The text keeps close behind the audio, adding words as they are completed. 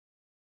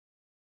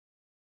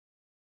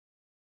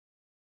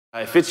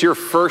If it's your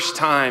first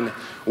time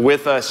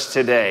with us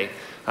today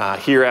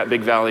here at Big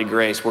Valley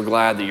Grace, we're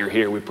glad that you're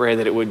here. We pray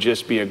that it would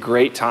just be a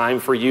great time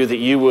for you, that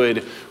you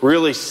would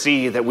really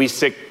see that we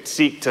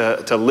seek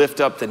to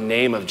lift up the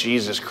name of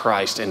Jesus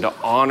Christ and to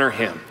honor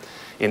him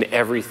in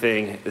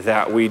everything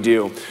that we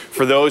do.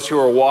 For those who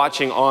are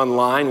watching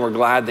online, we're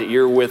glad that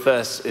you're with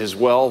us as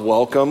well.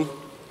 Welcome.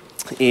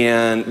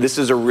 And this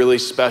is a really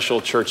special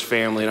church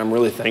family, and I'm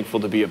really thankful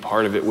to be a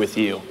part of it with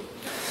you.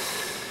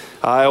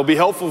 It'll be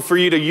helpful for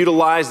you to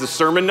utilize the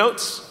sermon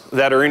notes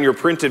that are in your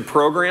printed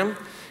program.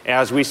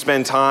 As we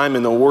spend time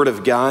in the Word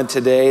of God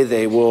today,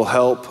 they will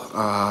help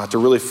to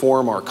really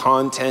form our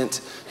content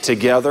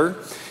together.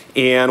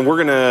 And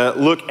we're going to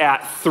look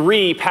at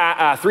three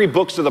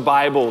books of the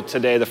Bible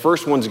today. The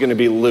first one's going to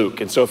be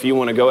Luke. And so if you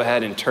want to go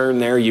ahead and turn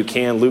there, you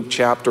can. Luke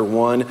chapter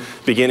 1,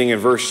 beginning in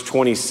verse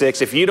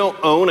 26. If you don't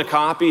own a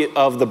copy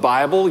of the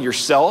Bible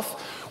yourself,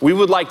 we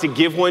would like to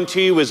give one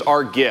to you as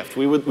our gift.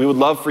 We would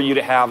love for you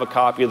to have a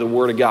copy of the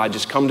Word of God.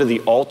 Just come to the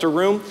altar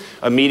room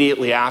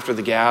immediately after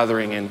the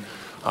gathering, and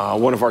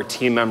one of our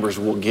team members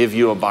will give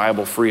you a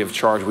Bible free of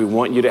charge. We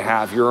want you to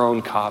have your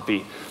own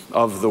copy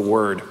of the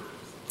Word.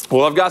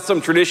 Well, I've got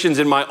some traditions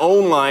in my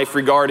own life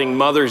regarding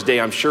Mother's Day.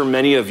 I'm sure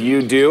many of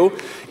you do.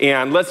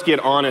 And let's get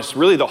honest,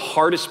 really the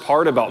hardest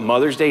part about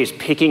Mother's Day is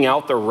picking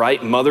out the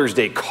right Mother's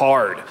Day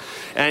card.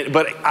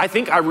 But I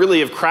think I really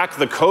have cracked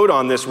the code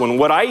on this one.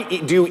 What I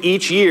do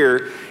each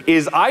year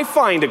is I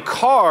find a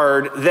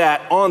card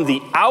that on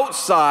the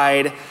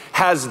outside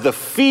has the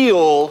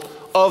feel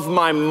of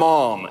my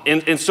mom.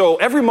 And so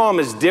every mom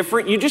is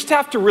different. You just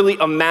have to really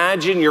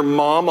imagine your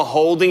mom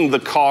holding the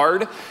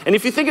card. And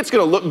if you think it's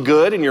going to look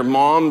good in your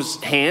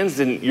mom's hands,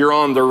 then you're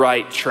on the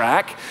right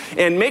track.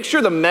 And make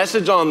sure the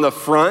message on the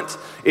front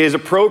is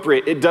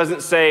appropriate. It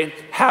doesn't say,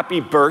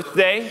 "Happy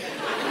birthday,"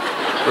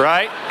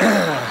 right?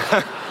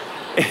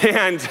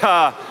 And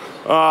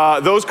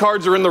those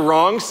cards are in the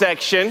wrong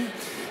section.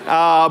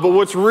 But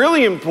what's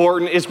really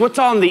important is what's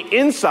on the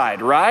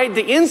inside, right?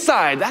 The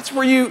inside, that's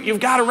where you've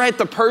got to write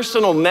the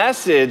personal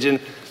message. And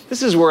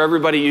this is where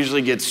everybody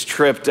usually gets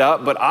tripped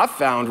up. But I've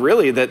found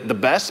really that the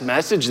best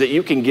message that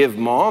you can give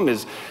mom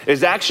is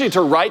actually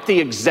to write the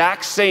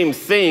exact same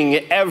thing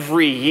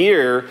every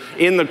year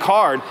in the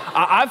card.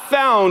 I've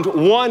found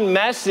one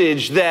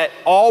message that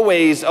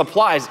always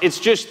applies. It's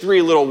just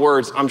three little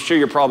words. I'm sure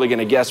you're probably going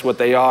to guess what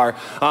they are.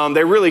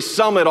 They really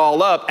sum it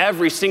all up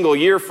every single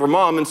year for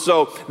mom. And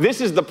so this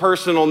is the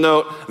personal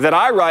note that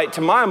I write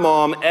to my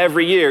mom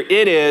every year.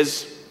 It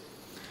is,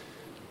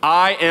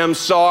 "I am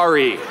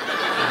sorry."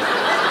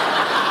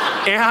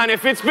 And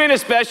if it's been a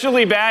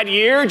especially bad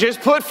year, just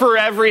put "for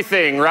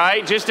everything,"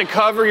 right? Just to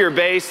cover your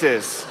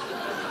bases.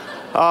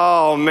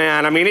 Oh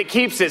man, I mean, it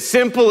keeps it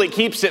simple, it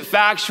keeps it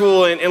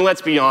factual, and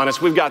let's be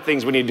honest, we've got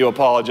things we need to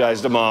apologize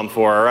to mom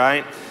for, all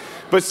right?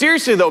 But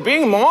seriously though,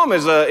 being a mom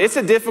it's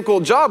a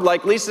difficult job,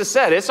 like Lisa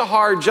said. It's a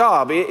hard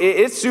job.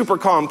 It's super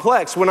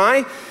complex. When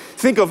I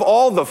think of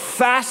all the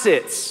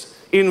facets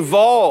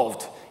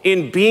involved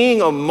in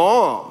being a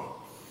mom,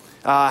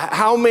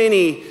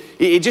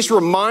 it just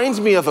reminds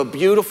me of a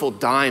beautiful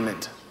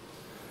diamond.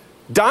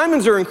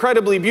 Diamonds are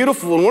incredibly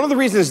beautiful, and one of the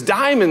reasons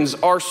diamonds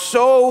are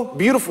so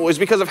beautiful is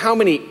because of how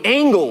many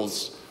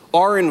angles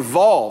are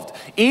involved.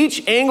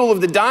 Each angle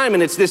of the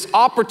diamond, it's this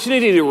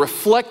opportunity to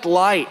reflect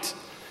light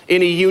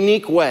in a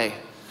unique way.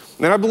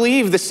 And I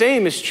believe the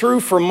same is true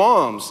for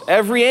moms.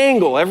 Every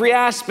angle, every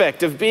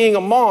aspect of being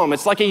a mom,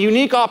 it's like a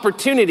unique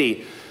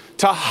opportunity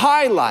to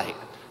highlight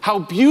how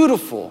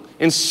beautiful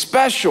and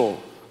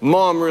special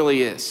mom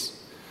really is.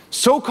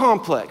 So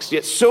complex,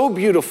 yet so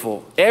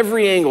beautiful.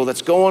 Every angle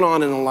that's going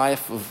on in the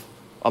life of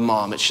a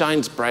mom, it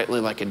shines brightly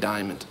like a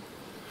diamond.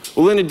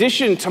 Well, in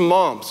addition to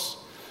moms,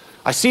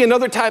 I see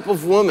another type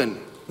of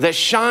woman that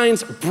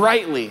shines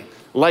brightly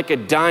like a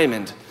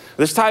diamond.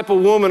 This type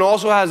of woman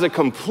also has a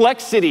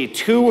complexity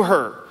to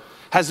her,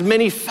 has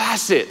many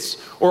facets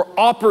or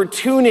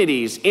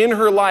opportunities in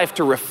her life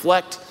to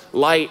reflect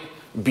light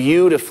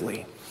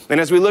beautifully.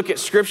 And as we look at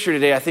scripture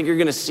today, I think you're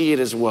going to see it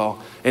as well.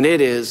 And it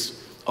is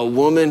a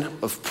woman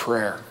of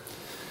prayer.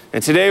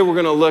 And today we're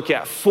going to look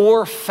at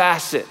 4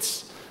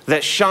 facets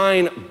that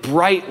shine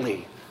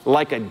brightly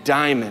like a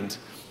diamond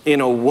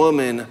in a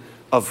woman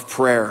of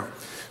prayer.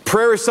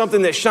 Prayer is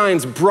something that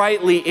shines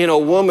brightly in a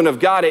woman of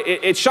God.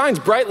 It shines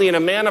brightly in a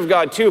man of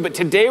God too, but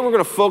today we're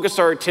going to focus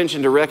our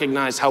attention to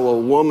recognize how a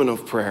woman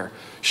of prayer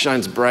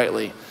shines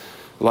brightly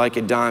like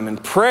a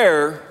diamond.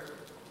 Prayer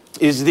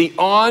is the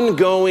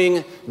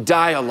ongoing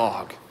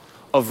dialogue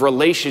of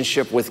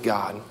relationship with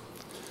God.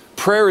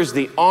 Prayer is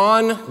the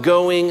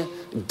ongoing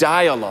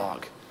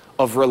dialogue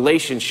of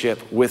relationship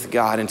with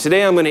God. And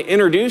today I'm going to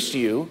introduce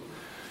you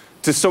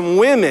to some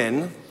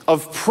women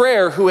of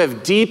prayer who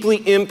have deeply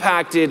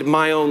impacted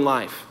my own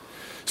life.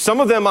 Some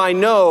of them I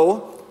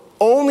know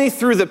only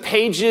through the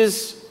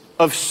pages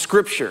of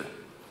Scripture.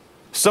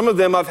 Some of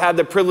them I've had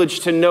the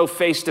privilege to know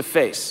face to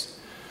face.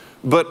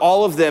 But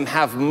all of them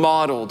have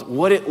modeled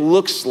what it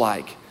looks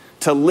like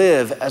to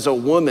live as a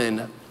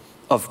woman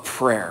of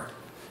prayer.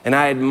 And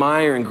I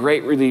admire and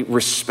greatly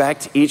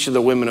respect each of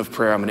the women of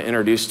prayer I'm going to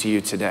introduce to you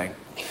today.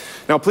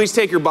 Now, please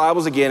take your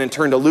Bibles again and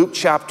turn to Luke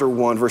chapter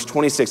 1, verse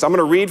 26. I'm going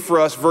to read for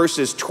us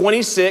verses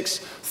 26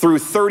 through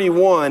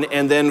 31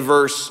 and then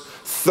verse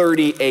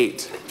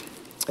 38.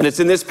 And it's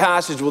in this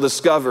passage we'll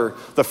discover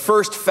the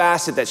first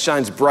facet that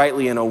shines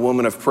brightly in a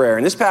woman of prayer.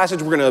 In this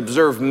passage, we're going to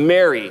observe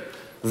Mary,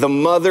 the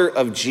mother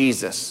of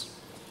Jesus.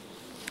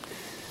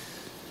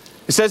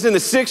 It says, in the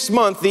 6th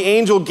month, the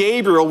angel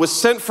Gabriel was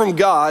sent from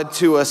God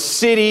to a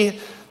city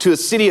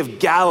of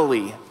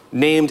Galilee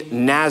named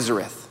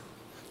Nazareth,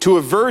 to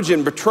a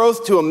virgin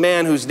betrothed to a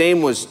man whose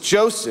name was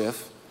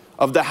Joseph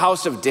of the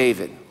house of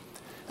David.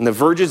 And the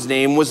virgin's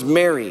name was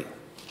Mary.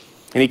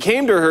 And he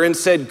came to her and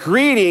said,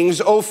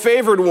 "Greetings, O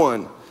favored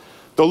one,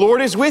 the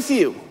Lord is with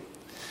you."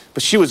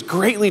 But she was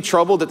greatly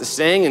troubled at the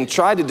saying and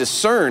tried to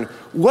discern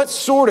what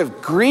sort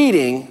of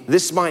greeting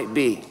this might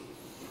be.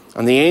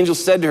 And the angel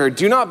said to her,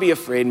 "Do not be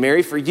afraid,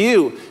 Mary, for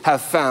you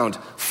have found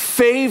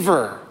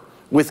favor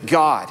with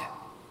God.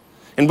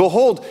 And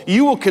behold,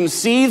 you will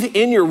conceive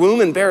in your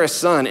womb and bear a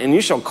son, and you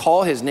shall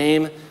call his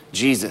name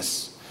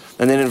Jesus."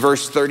 And then in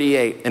verse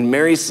 38, and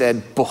Mary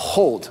said,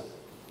 "Behold,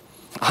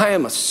 I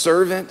am a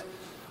servant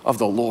of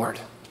the Lord.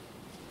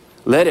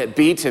 Let it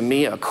be to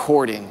me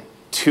according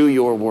to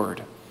your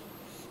word."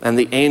 And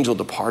the angel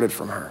departed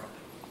from her.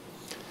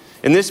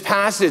 In this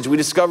passage, we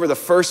discover the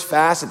first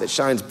facet that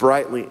shines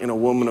brightly in a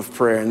woman of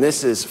prayer, and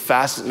this is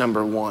facet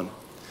number 1,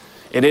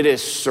 and it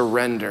is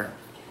surrender.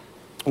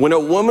 When a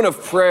woman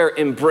of prayer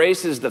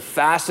embraces the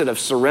facet of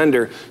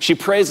surrender, she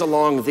prays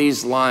along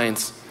these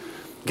lines: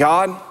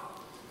 "God,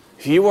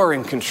 you are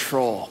in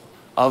control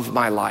of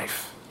my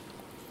life."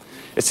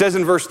 It says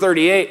in verse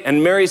 38,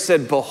 and Mary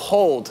said,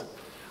 "Behold,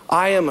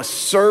 I am a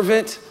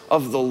servant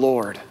of the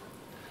Lord.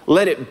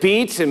 Let it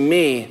be to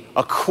me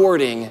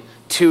according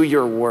to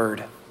your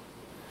word."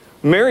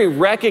 Mary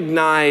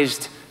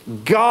recognized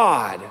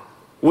God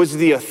was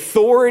the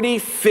authority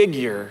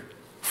figure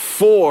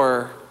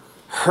for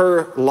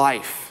her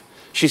life.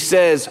 She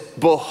says,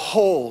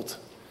 "Behold,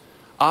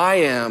 I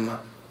am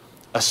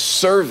a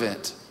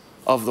servant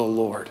of the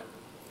Lord."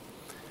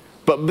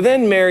 But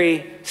then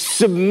Mary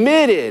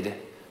submitted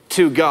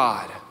to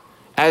God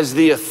as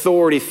the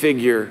authority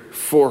figure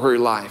for her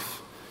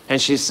life.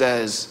 And she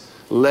says,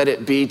 "Let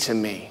it be to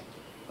me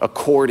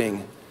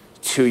according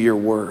to your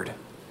word."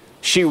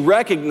 She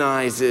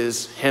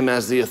recognizes him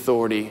as the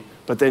authority,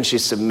 but then she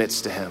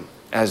submits to him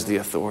as the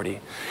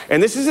authority.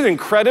 And this is an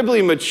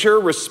incredibly mature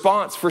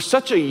response for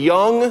such a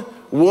young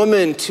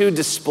woman to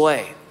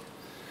display.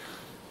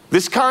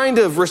 This kind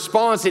of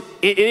response,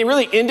 it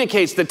really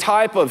indicates the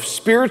type of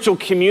spiritual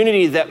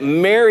community that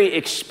Mary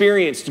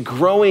experienced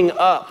growing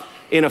up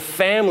in a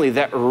family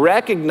that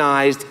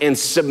recognized and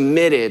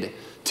submitted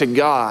to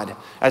God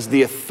as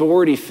the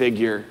authority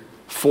figure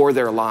for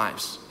their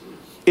lives.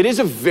 It is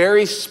a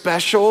very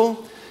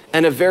special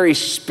and a very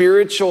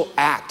spiritual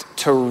act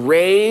to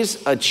raise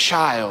a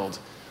child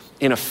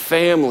in a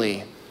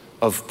family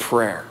of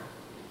prayer.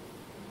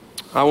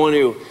 I want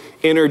to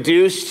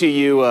introduce to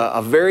you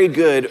a very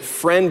good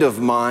friend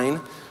of mine,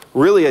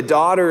 really a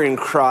daughter in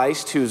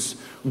Christ who's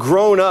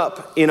grown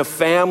up in a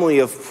family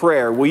of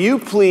prayer. Will you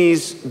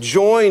please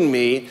join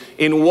me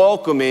in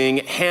welcoming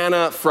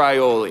Hannah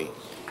Frioli?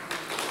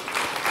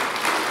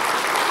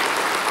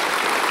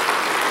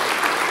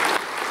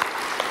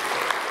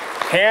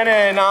 Hannah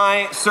and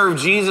I serve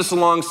Jesus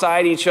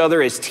alongside each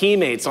other as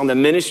teammates on the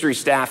ministry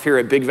staff here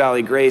at Big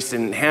Valley Grace,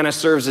 and Hannah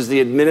serves as the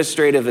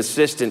administrative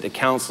assistant to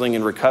counseling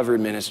and recovery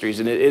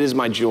ministries, and it is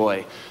my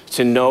joy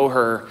to know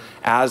her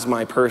as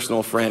my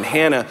personal friend.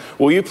 Hannah,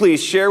 will you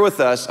please share with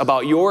us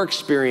about your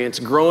experience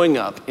growing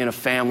up in a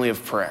family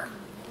of prayer?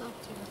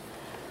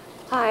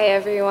 Hi,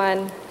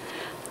 everyone.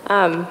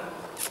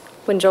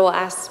 When Joel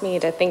asked me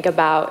to think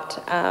about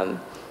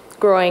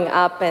growing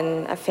up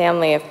in a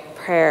family of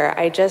prayer,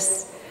 I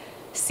just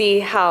see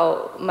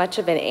how much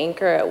of an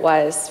anchor it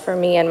was for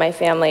me and my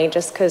family,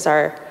 just because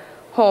our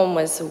home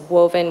was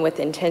woven with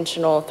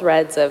intentional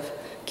threads of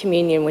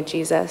communion with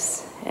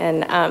Jesus.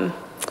 And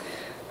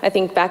I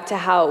think back to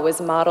how it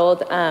was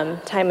modeled.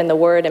 Time in the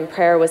Word and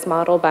prayer was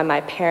modeled by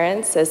my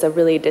parents as a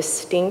really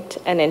distinct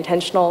and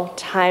intentional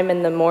time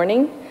in the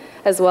morning,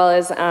 as well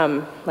as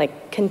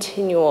like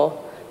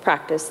continual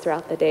practice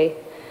throughout the day.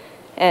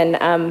 And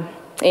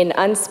in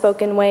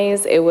unspoken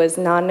ways, it was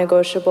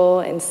non-negotiable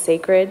and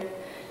sacred.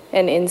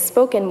 And in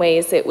spoken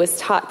ways, it was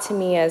taught to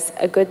me as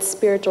a good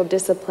spiritual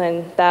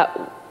discipline that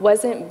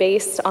wasn't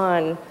based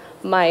on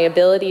my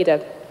ability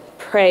to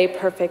pray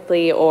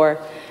perfectly or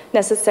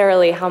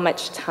necessarily how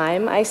much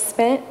time I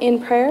spent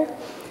in prayer.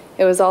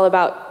 It was all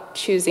about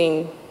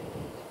choosing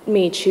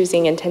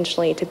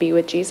intentionally to be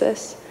with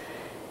Jesus.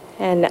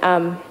 And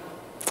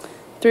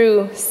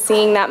through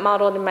seeing that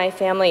modeled in my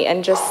family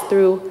and just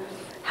through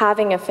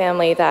having a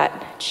family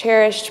that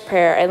cherished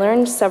prayer, I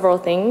learned several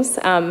things.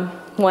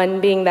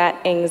 One being that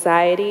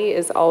anxiety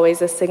is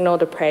always a signal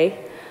to pray.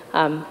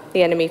 The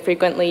enemy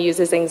frequently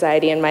uses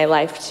anxiety in my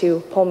life to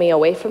pull me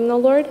away from the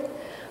Lord.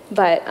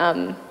 But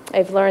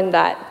I've learned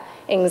that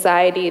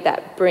anxiety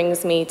that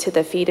brings me to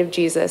the feet of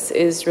Jesus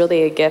is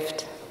really a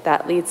gift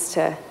that leads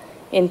to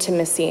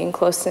intimacy and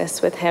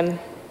closeness with him.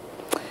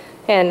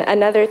 And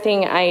another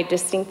thing I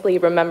distinctly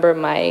remember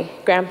my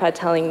grandpa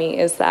telling me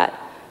is that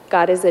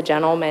God is a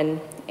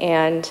gentleman,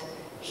 and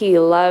he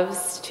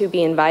loves to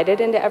be invited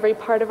into every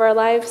part of our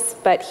lives,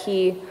 but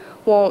he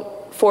won't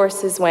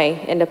force his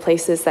way into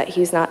places that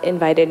he's not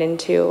invited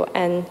into.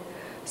 And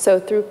so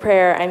through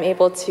prayer, I'm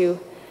able to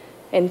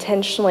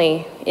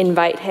intentionally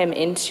invite him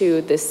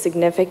into the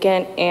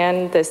significant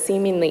and the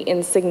seemingly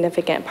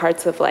insignificant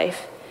parts of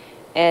life.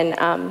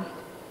 And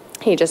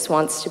he just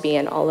wants to be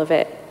in all of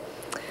it.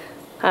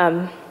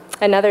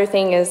 Another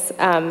thing is,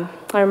 I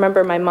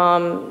remember my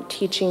mom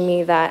teaching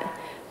me that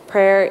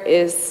prayer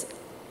is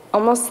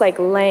almost like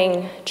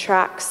laying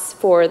tracks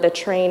for the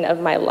train of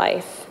my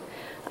life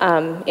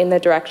in the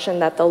direction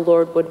that the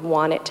Lord would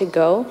want it to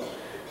go.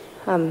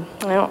 I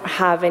don't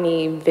have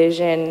any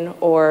vision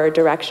or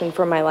direction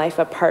for my life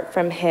apart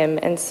from him.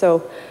 And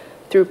so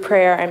through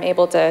prayer, I'm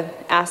able to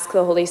ask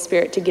the Holy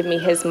Spirit to give me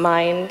his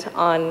mind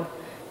on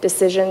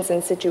decisions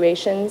and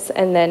situations,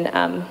 and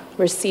then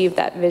receive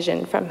that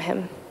vision from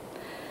him.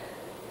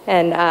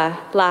 And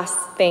last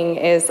thing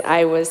is,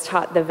 I was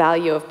taught the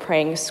value of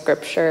praying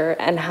scripture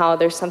and how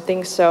there's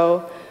something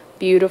so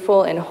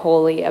beautiful and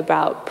holy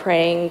about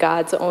praying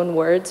God's own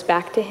words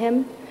back to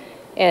him.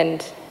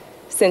 And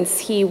since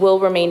he will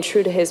remain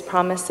true to his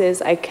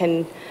promises, I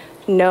can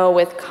know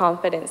with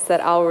confidence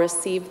that I'll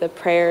receive the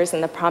prayers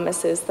and the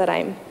promises that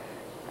I'm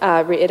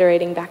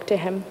reiterating back to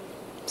him.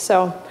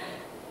 So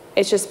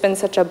it's just been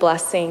such a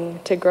blessing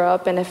to grow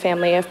up in a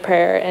family of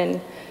prayer,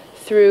 and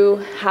through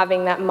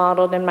having that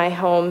modeled in my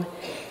home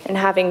and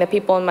having the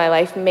people in my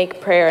life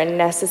make prayer a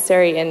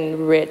necessary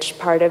and rich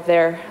part of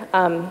their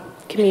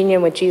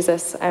communion with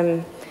Jesus,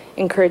 I'm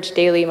encouraged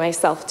daily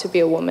myself to be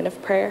a woman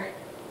of prayer.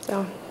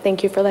 So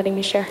thank you for letting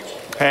me share.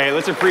 Hey,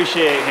 let's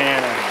appreciate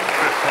Hannah.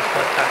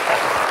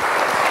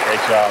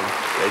 Great job.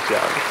 Great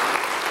job.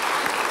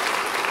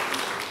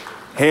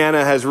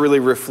 Hannah has really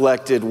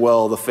reflected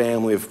well the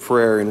family of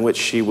prayer in which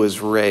she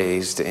was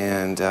raised.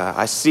 And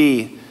I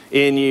see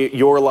in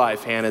your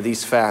life, Hannah,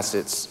 these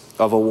facets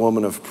of a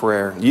woman of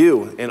prayer.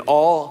 You and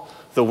all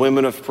the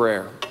women of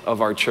prayer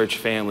of our church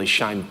family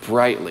shine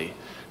brightly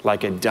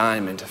like a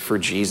diamond for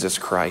Jesus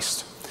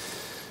Christ.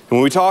 And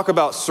when we talk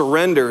about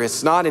surrender,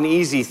 it's not an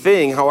easy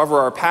thing. However,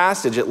 our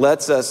passage, it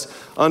lets us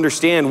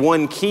understand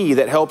one key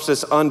that helps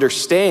us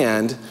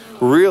understand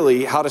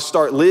really how to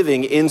start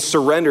living in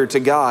surrender to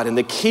God. And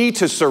the key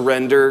to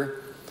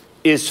surrender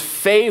is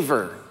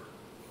favor.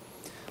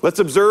 Let's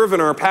observe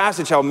in our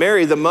passage how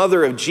Mary, the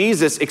mother of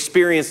Jesus,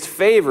 experienced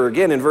favor.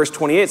 Again, in verse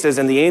 28, it says,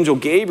 "And the angel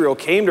Gabriel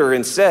came to her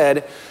and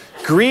said,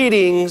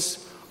 'Greetings,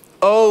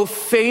 O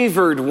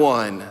favored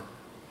one,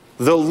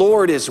 the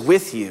Lord is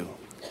with you.'"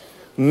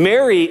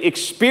 Mary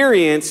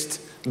experienced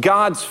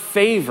God's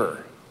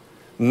favor.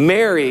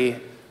 Mary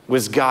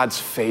was God's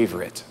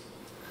favorite.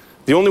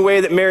 The only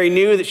way that Mary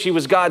knew that she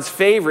was God's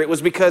favorite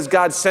was because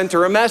God sent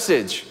her a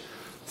message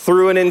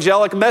through an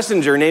angelic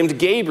messenger named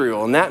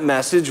Gabriel. And that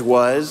message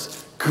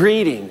was,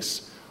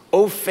 "Greetings,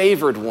 O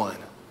favored one,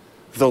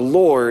 the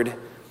Lord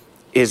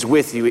is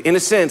with you." In a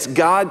sense,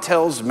 God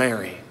tells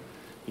Mary,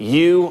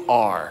 "You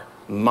are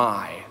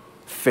my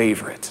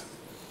favorite."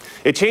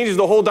 It changes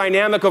the whole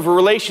dynamic of a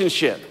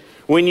relationship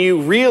when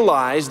you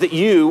realize that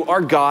you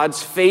are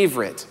God's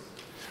favorite.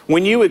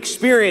 When you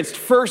experienced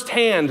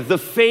firsthand the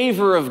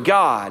favor of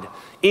God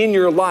in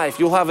your life,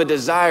 you'll have a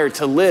desire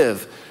to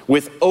live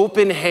with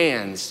open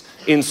hands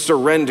in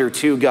surrender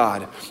to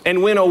God.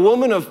 And when a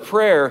woman of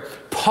prayer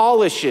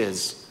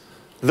polishes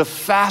the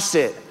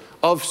facet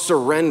of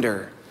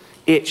surrender,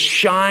 it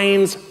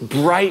shines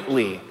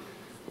brightly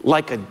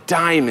like a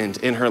diamond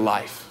in her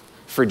life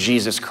for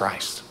Jesus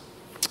Christ.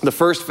 The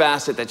first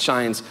facet that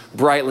shines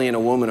brightly in a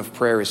woman of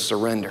prayer is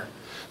surrender.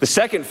 The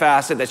second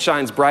facet that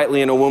shines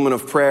brightly in a woman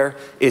of prayer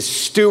is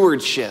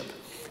stewardship.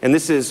 And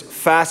this is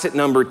facet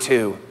number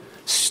 2,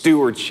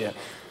 stewardship.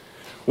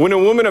 When a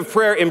woman of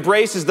prayer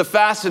embraces the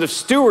facet of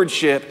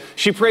stewardship,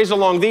 she prays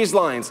along these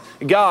lines: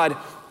 "God,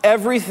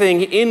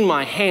 everything in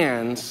my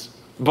hands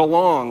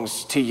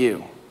belongs to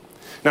you."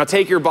 Now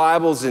take your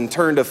Bibles and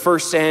turn to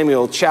 1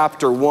 Samuel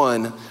chapter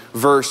 1,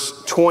 verse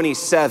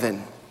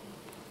 27.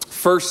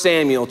 1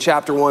 Samuel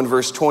chapter 1,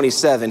 verse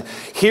 27.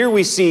 Here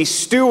we see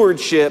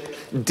stewardship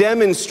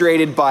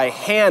demonstrated by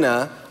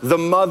Hannah, the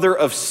mother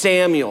of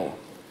Samuel.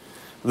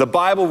 The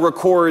Bible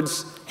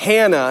records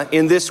Hannah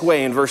in this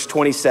way in verse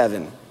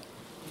 27.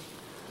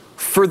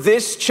 "For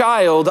this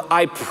child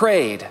I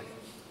prayed,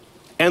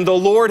 and the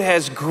Lord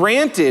has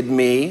granted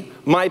me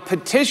my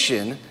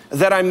petition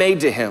that I made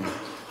to him.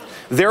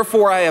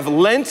 Therefore I have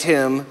lent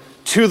him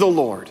to the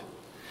Lord.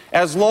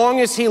 As long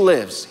as he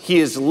lives, he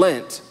is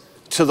lent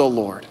to the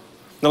Lord."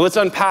 Now let's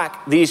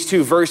unpack these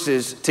two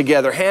verses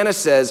together. Hannah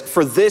says,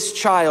 "For this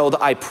child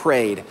I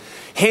prayed."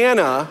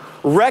 Hannah,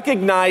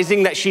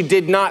 recognizing that she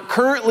did not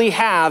currently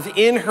have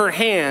in her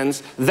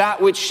hands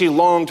that which she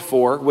longed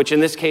for, which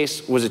in this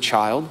case was a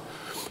child,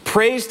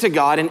 prays to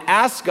God and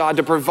asks God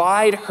to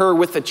provide her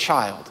with a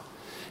child.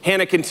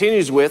 Hannah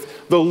continues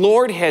with, the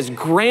Lord has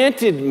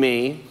granted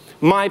me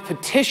my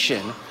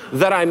petition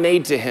that I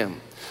made to him.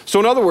 So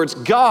in other words,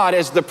 God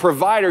as the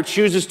provider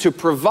chooses to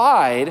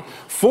provide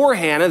for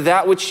Hannah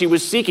that which she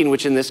was seeking,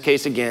 which in this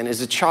case again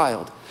is a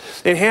child.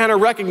 And Hannah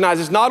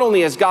recognizes not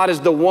only as God is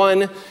the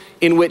one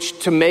in which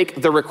to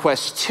make the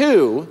request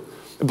to,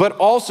 but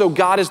also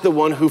God is the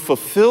one who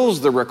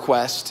fulfills the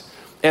request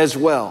as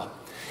well.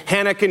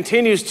 Hannah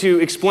continues to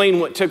explain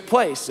what took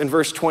place in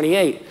verse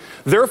 28.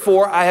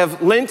 Therefore, I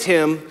have lent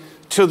him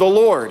to the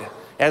Lord.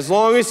 As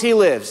long as he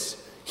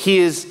lives, he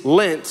is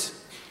lent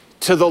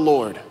to the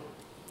Lord.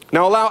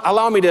 Now,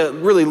 allow me to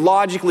really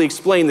logically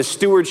explain the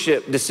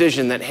stewardship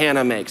decision that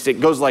Hannah makes. It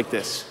goes like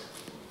this.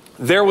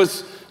 There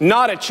was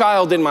not a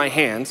child in my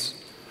hands,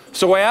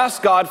 so I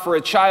asked God for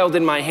a child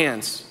in my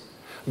hands.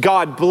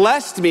 God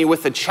blessed me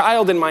with a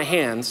child in my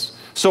hands,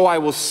 so I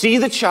will see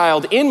the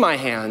child in my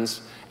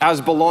hands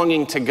as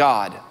belonging to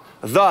God.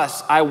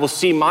 Thus, I will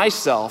see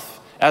myself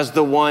as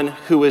the one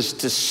who is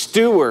to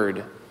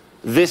steward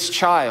this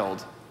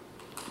child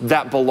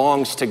that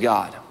belongs to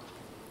God.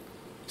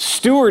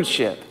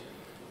 Stewardship,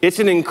 it's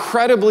an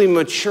incredibly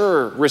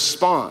mature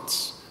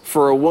response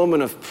for a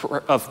woman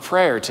of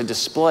prayer to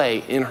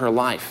display in her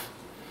life.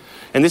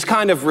 And this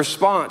kind of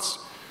response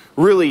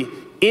really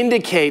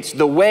indicates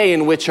the way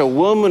in which a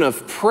woman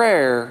of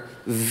prayer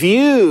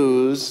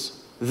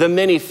views the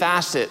many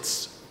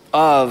facets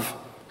of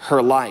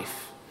her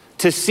life.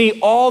 To see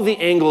all the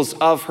angles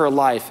of her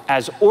life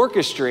as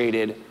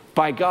orchestrated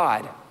by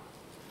God.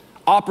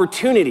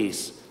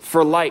 Opportunities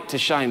for light to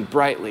shine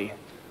brightly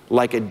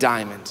like a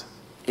diamond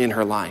in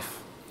her life.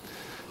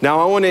 Now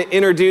I want to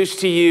introduce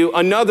to you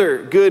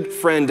another good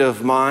friend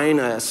of mine,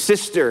 a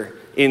sister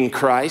in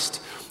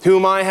Christ,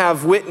 whom I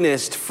have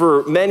witnessed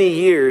for many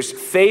years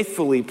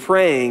faithfully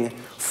praying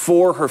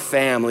for her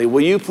family.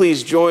 Will you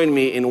please join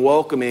me in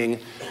welcoming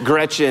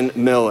Gretchen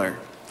Miller?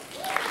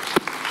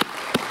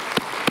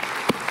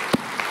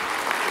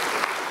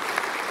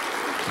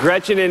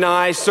 Gretchen and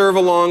I serve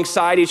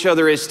alongside each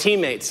other as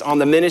teammates on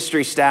the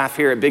ministry staff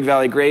here at Big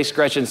Valley Grace.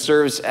 Gretchen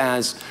serves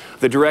as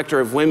the director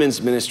of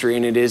women's ministry,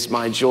 and it is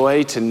my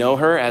joy to know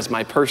her as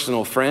my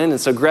personal friend.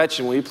 And so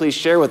Gretchen, will you please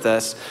share with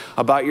us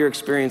about your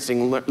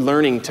experiencing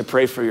learning to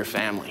pray for your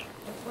family?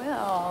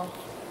 Well,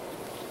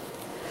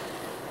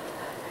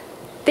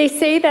 they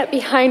say that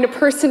behind a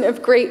person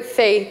of great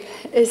faith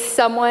is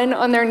someone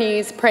on their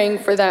knees praying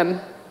for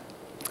them.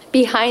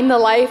 Behind the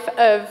life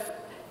of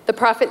the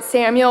prophet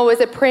Samuel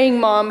was a praying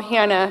mom,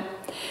 Hannah,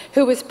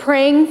 who was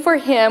praying for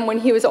him when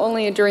he was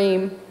only a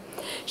dream.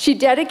 She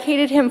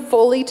dedicated him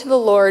fully to the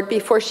Lord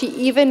before she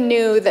even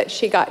knew that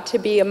she got to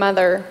be a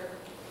mother.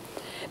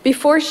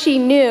 Before she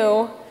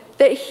knew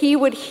that he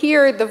would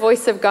hear the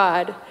voice of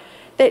God,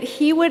 that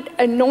he would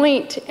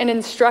anoint and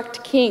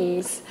instruct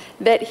kings,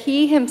 that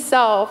he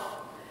himself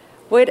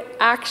would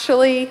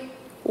actually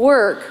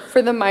work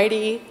for the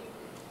mighty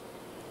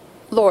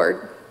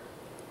Lord.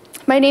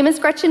 My name is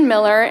Gretchen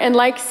Miller, and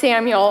like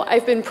Samuel,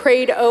 I've been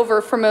prayed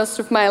over for most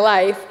of my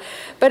life,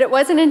 but it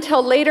wasn't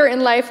until later in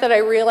life that I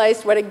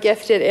realized what a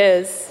gift it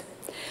is.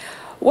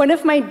 One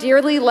of my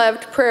dearly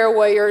loved prayer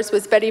warriors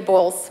was Betty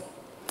Bowles.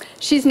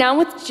 She's now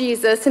with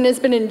Jesus and has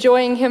been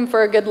enjoying him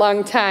for a good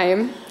long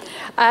time.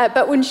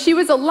 But when she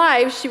was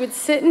alive, she would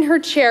sit in her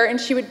chair and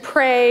she would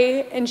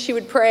pray, and she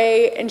would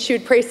pray, and she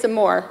would pray some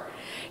more.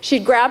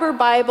 She'd grab her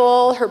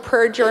Bible, her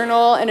prayer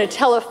journal, and a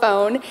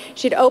telephone.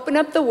 She'd open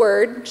up the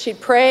Word.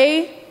 She'd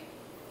pray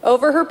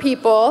over her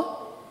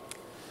people,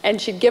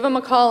 and she'd give them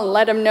a call and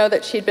let them know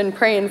that she'd been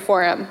praying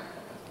for them.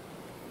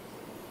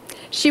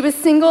 She was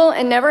single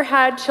and never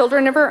had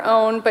children of her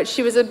own, but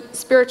she was a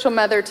spiritual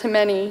mother to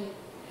many.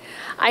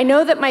 I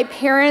know that my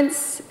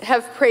parents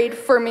have prayed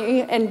for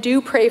me and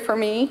do pray for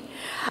me.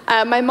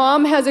 My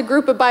mom has a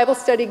group of Bible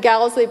study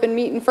gals. They've been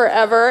meeting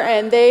forever,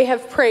 and they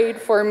have prayed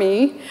for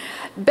me.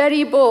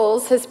 Betty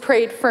Bowles has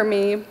prayed for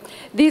me.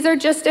 These are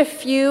just a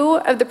few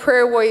of the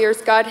prayer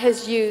warriors God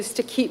has used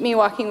to keep me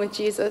walking with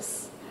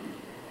Jesus.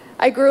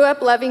 I grew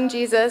up loving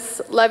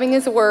Jesus, loving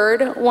his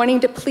word, wanting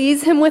to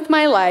please him with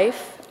my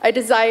life. I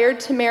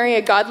desired to marry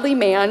a godly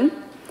man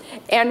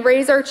and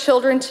raise our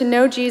children to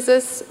know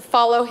Jesus,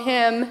 follow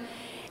him,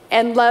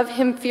 and love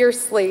him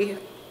fiercely.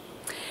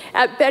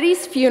 At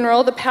Betty's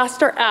funeral, the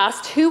pastor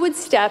asked who would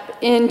step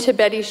into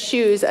Betty's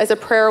shoes as a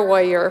prayer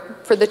warrior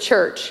for the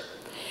church.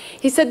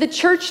 He said, the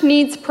church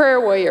needs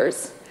prayer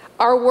warriors.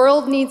 Our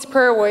world needs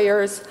prayer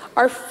warriors.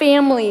 Our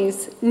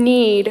families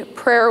need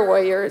prayer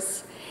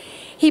warriors.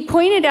 He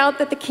pointed out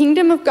that the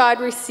kingdom of God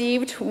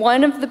received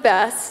one of the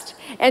best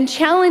and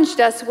challenged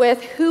us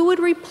with who would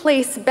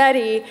replace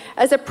Betty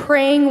as a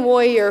praying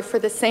warrior for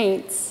the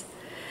saints.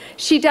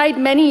 She died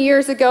many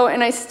years ago,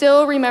 and I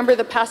still remember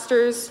the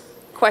pastor's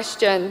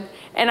question,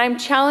 and I'm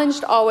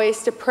challenged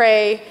always to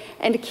pray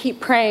and to keep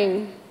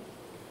praying.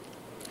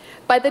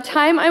 By the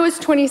time I was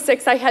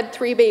 26, I had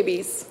 3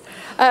 babies.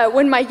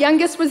 When my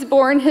youngest was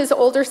born, his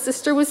older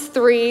sister was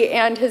 3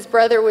 and his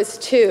brother was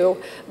 2.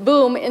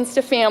 Boom,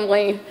 insta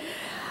family.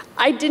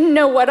 I didn't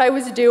know what I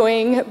was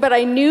doing, but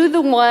I knew the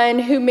one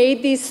who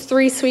made these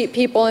 3 sweet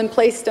people and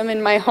placed them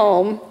in my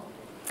home.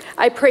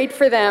 I prayed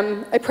for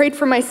them. I prayed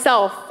for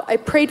myself. I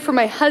prayed for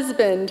my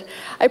husband.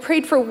 I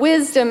prayed for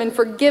wisdom and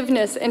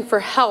forgiveness and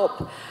for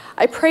help.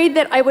 I prayed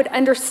that I would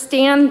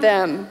understand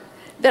them,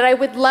 that I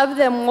would love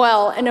them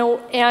well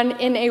and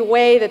in a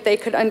way that they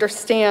could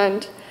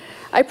understand.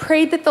 I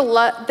prayed that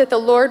the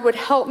Lord would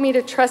help me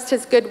to trust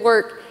his good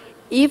work,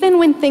 even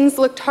when things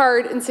looked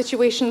hard and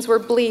situations were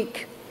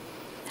bleak.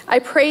 I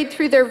prayed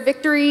through their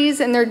victories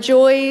and their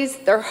joys,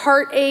 their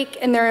heartache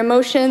and their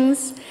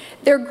emotions,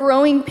 their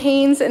growing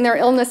pains and their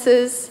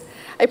illnesses.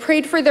 I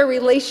prayed for their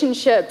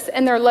relationships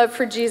and their love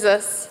for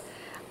Jesus.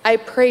 I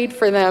prayed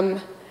for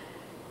them.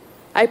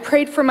 I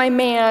prayed for my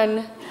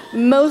man,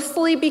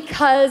 mostly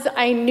because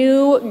I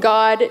knew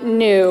God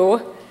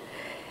knew.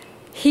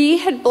 He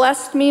had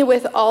blessed me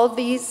with all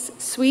these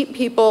sweet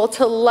people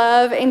to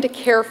love and to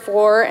care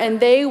for, and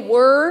they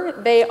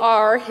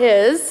are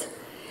his.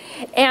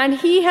 And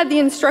he had the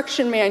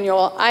instruction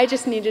manual. I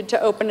just needed to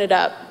open it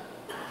up.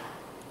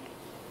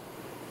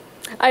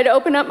 I'd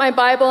open up my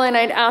Bible and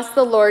I'd ask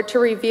the Lord to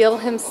reveal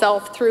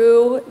himself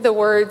through the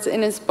words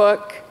in his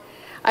book.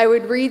 I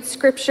would read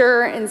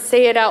scripture and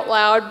say it out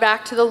loud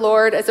back to the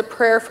Lord as a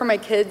prayer for my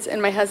kids and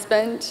my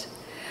husband.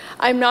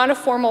 I'm not a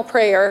formal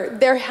prayer.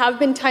 There have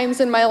been times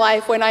in my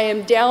life when I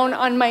am down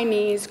on my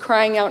knees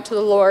crying out to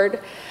the Lord,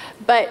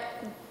 but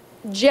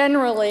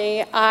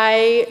generally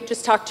I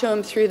just talk to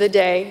him through the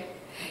day.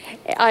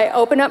 I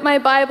open up my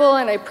Bible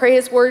and I pray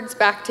his words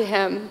back to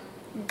him.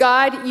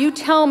 God, you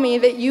tell me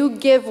that you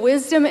give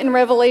wisdom and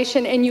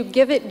revelation and you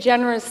give it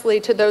generously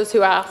to those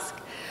who ask.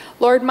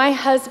 Lord, my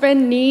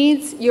husband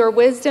needs your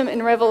wisdom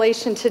and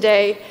revelation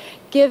today.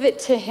 Give it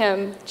to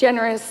him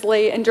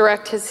generously and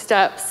direct his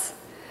steps.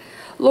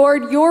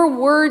 Lord, your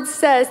word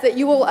says that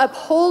you will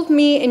uphold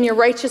me in your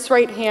righteous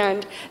right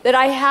hand, that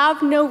I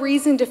have no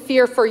reason to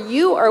fear, for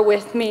you are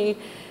with me,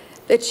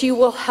 that you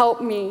will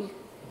help me.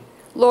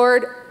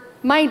 Lord,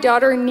 my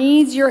daughter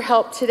needs your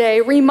help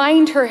today.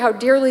 Remind her how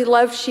dearly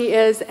loved she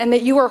is and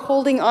that you are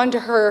holding on to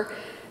her,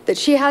 that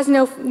she has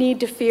no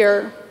need to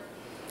fear.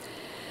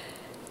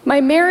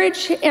 My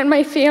marriage and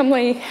my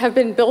family have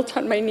been built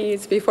on my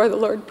knees before the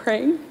Lord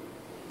praying.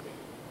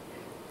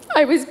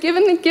 I was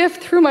given the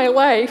gift through my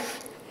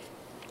life,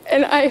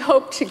 and I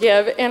hope to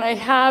give, and I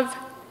have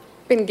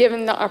been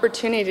given the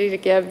opportunity to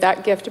give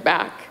that gift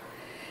back.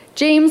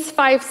 James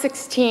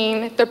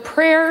 5:16, the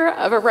prayer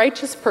of a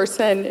righteous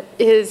person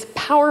is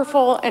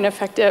powerful and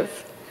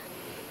effective.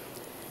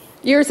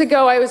 Years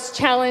ago, I was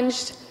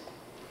challenged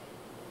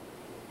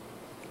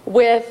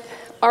with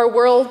our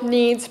world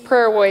needs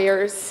prayer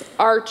warriors,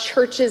 our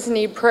churches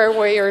need prayer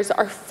warriors,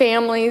 our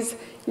families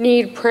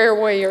need prayer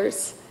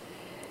warriors.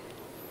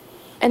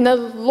 And the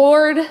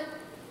Lord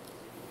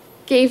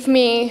gave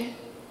me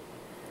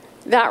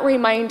that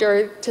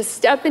reminder to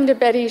step into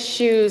Betty's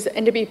shoes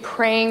and to be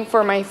praying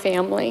for my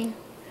family.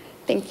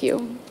 Thank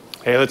you.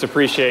 Hey, let's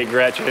appreciate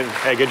Gretchen.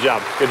 Hey, good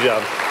job, good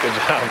job, good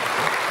job.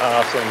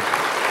 Awesome.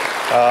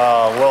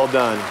 Well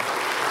done,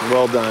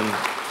 well done.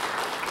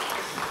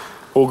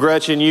 Well,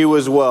 Gretchen, you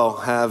as well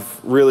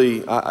have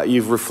really,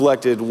 you've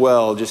reflected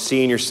well, just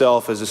seeing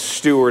yourself as a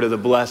steward of the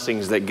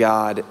blessings that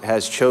God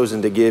has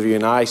chosen to give you.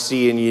 And I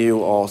see in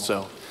you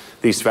also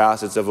these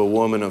facets of a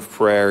woman of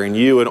prayer. And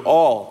you and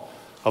all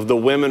of the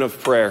women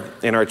of prayer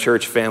in our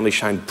church family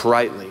shine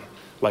brightly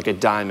like a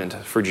diamond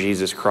for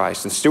Jesus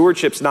Christ. And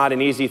stewardship's not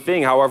an easy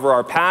thing. However,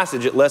 our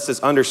passage, it lets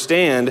us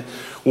understand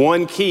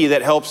one key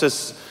that helps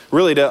us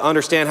really to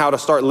understand how to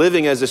start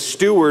living as a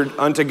steward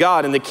unto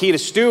God. And the key to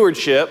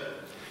stewardship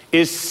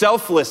is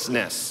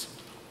selflessness.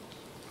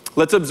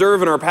 Let's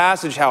observe in our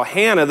passage how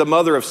Hannah, the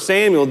mother of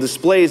Samuel,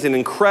 displays an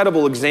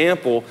incredible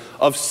example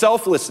of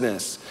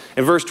selflessness.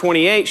 In verse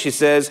 28, she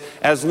says,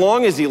 as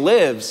long as he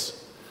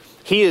lives,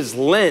 he is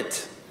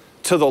lent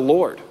to the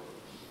Lord.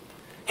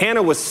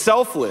 Hannah was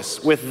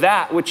selfless with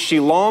that which she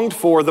longed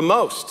for the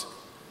most.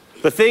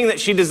 The thing that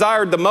she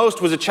desired the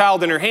most was a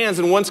child in her hands,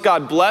 and once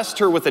God blessed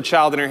her with a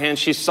child in her hands,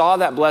 she saw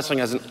that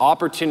blessing as an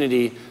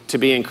opportunity to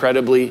be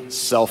incredibly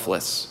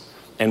selfless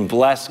and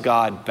bless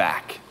God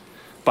back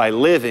by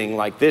living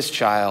like this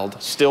child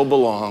still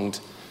belonged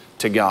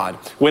to God.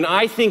 When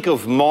I think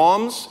of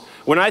moms,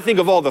 when I think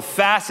of all the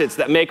facets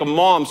that make a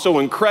mom so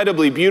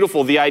incredibly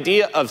beautiful, the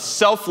idea of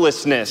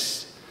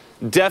selflessness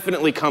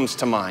definitely comes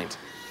to mind.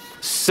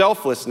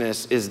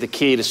 Selflessness is the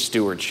key to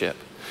stewardship.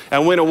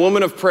 And when a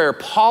woman of prayer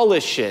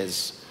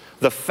polishes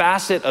the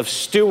facet of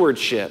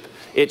stewardship,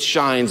 it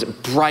shines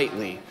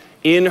brightly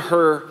in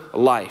her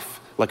life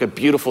like a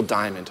beautiful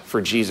diamond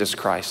for Jesus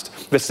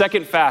Christ. The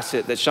second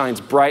facet that shines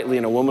brightly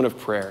in a woman of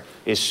prayer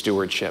is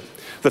stewardship.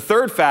 The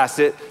third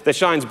facet that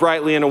shines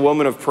brightly in a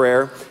woman of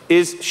prayer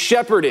is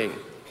shepherding.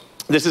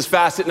 This is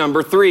facet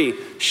number 3,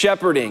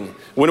 shepherding.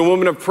 When a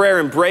woman of prayer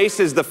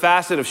embraces the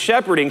facet of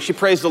shepherding, she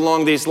prays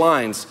along these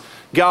lines: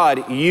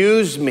 God,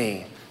 use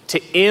me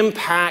to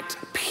impact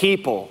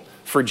people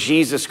for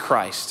Jesus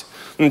Christ.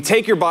 And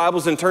take your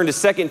Bibles and turn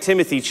to 2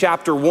 Timothy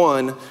chapter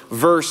 1,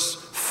 verse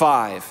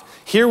 5.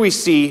 Here we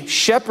see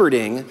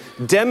shepherding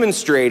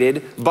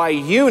demonstrated by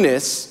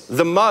Eunice,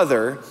 the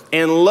mother,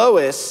 and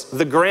Lois,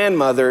 the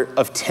grandmother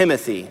of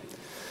Timothy.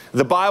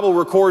 The Bible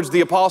records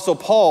the Apostle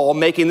Paul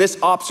making this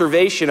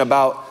observation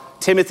about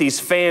Timothy's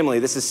family.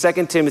 This is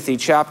 2 Timothy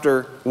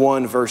chapter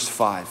 1, verse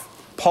 5.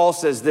 Paul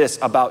says this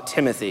about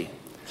Timothy: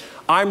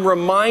 I'm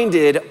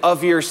reminded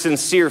of your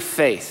sincere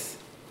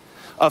faith,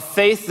 a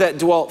faith that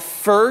dwelt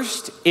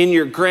first in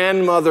your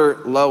grandmother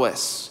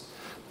Lois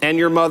and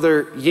your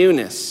mother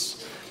Eunice,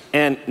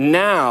 and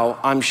now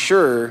I'm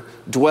sure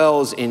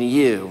dwells in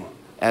you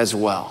as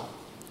well.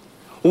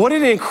 What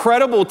an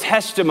incredible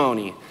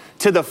testimony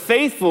to the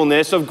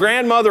faithfulness of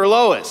grandmother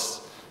Lois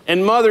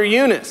and mother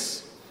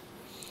Eunice.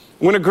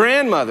 When a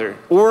grandmother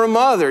or a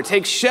mother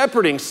takes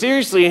shepherding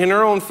seriously in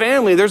her own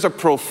family, there's a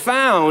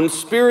profound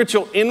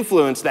spiritual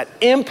influence that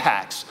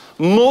impacts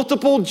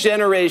multiple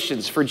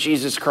generations for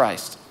Jesus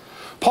Christ.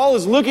 Paul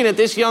is looking at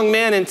this young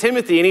man in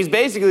Timothy, and he's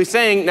basically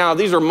saying, now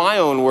these are my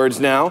own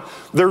words now,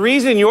 the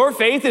reason your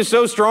faith is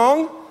so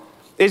strong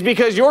is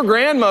because your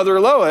grandmother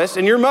Lois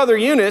and your mother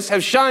Eunice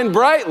have shined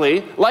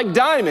brightly like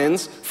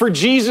diamonds for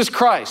Jesus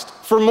Christ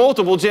for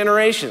multiple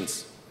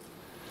generations.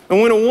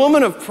 And when a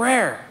woman of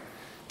prayer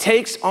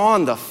takes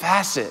on the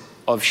facet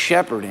of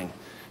shepherding,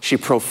 she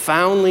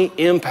profoundly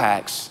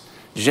impacts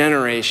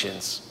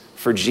generations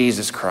for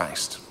Jesus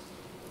Christ.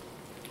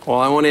 Well,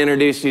 I want to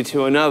introduce you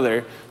to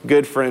another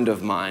good friend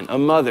of mine, a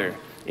mother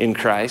in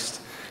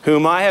Christ,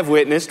 whom I have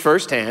witnessed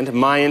firsthand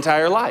my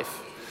entire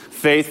life,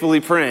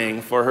 faithfully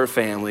praying for her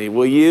family.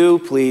 Will you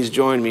please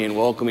join me in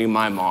welcoming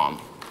my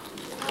mom?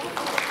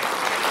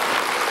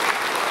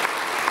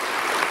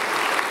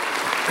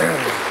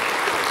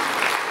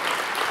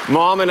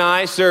 Mom and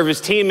I serve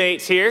as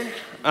teammates here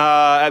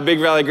at Big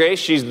Valley Grace.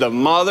 She's the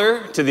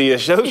mother to the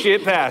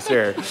associate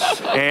pastor.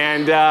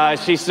 And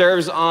she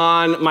serves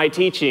on my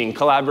teaching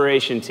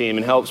collaboration team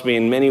and helps me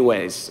in many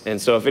ways. And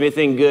so if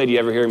anything good you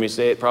ever hear me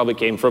say, it probably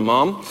came from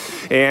Mom.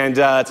 And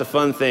it's a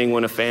fun thing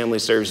when a family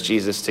serves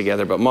Jesus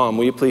together. But Mom,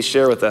 will you please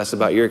share with us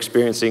about your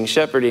experiencing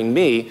shepherding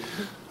me,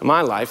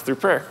 my life, through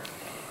prayer?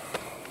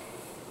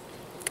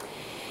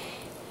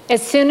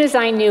 As soon as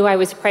I knew I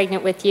was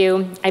pregnant with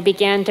you, I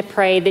began to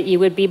pray that you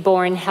would be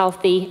born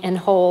healthy and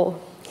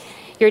whole.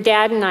 Your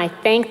dad and I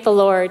thank the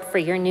Lord for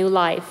your new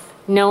life,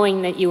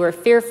 knowing that you were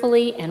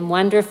fearfully and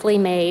wonderfully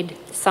made.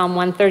 Psalm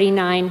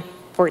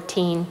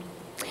 139:14.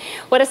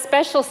 What a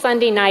special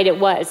Sunday night it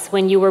was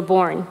when you were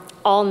born,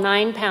 all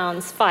 9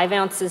 pounds, 5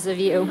 ounces of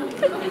you.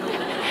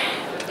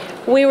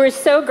 We were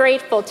so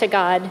grateful to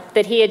God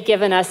that he had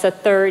given us a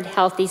third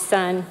healthy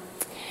son.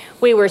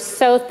 We were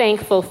so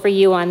thankful for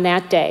you on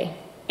that day.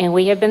 And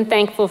we have been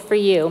thankful for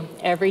you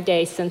every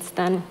day since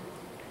then.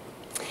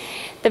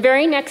 The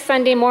very next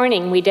Sunday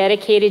morning, we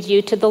dedicated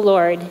you to the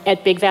Lord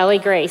at Big Valley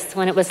Grace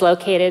when it was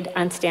located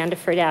on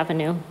Standiford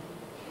Avenue.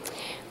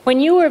 When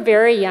you were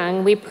very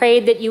young, we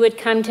prayed that you would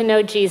come to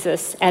know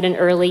Jesus at an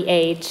early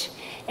age.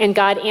 And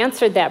God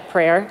answered that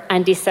prayer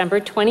on December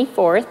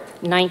 24th,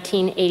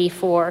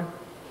 1984.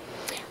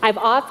 I've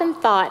often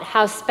thought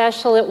how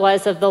special it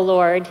was of the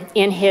Lord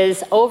in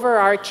his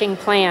overarching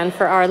plan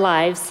for our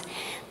lives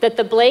that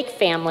the Blake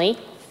family,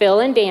 Phil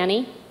and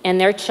Danny, and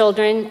their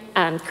children,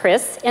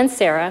 Chris and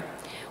Sarah,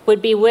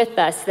 would be with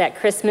us that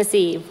Christmas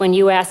Eve when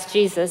you asked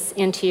Jesus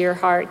into your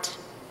heart.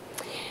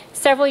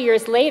 Several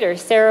years later,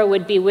 Sarah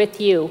would be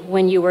with you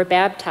when you were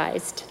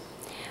baptized.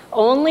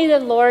 Only the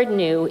Lord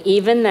knew,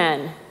 even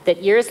then,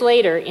 that years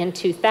later in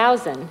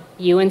 2000,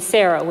 you and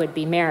Sarah would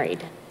be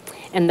married,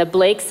 and the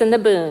Blakes and the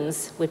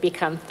Boones would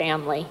become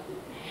family.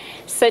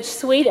 Such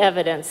sweet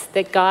evidence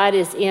that God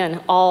is in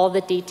all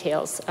the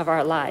details of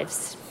our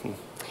lives.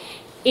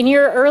 In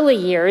your early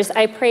years,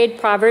 I prayed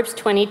Proverbs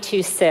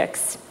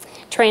 22:6.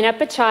 Train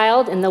up a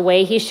child in the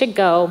way he should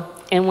go,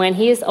 and when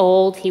he is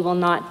old, he will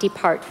not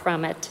depart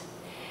from it.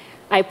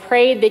 I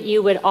prayed that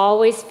you would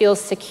always feel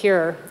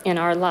secure in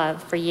our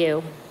love for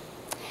you,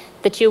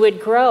 that you would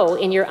grow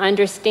in your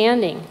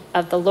understanding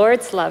of the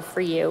Lord's love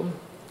for you.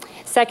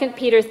 2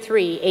 Peter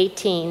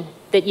 3:18,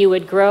 that you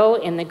would grow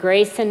in the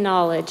grace and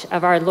knowledge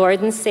of our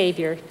Lord and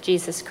Savior,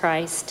 Jesus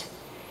Christ.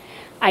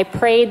 I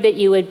prayed that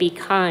you would be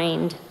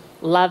kind,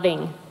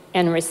 loving,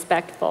 and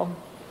respectful,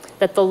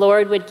 that the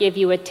Lord would give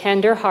you a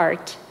tender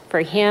heart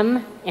for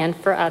him and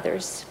for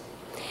others.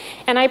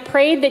 And I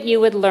prayed that you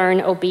would learn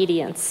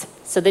obedience,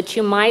 so that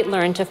you might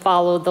learn to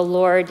follow the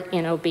Lord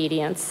in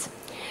obedience.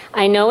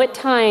 I know at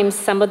times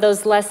some of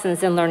those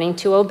lessons in learning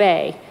to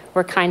obey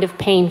were kind of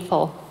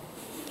painful.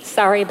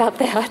 Sorry about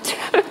that.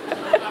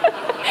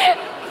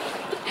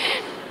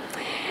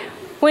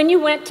 When you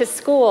went to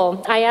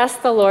school, I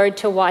asked the Lord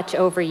to watch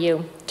over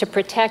you, to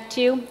protect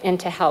you, and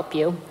to help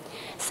you.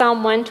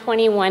 Psalm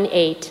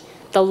 121:8,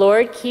 the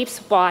Lord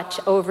keeps watch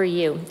over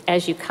you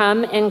as you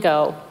come and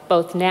go,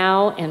 both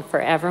now and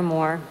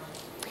forevermore.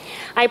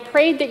 I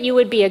prayed that you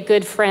would be a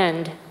good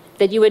friend,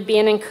 that you would be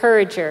an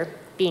encourager,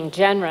 being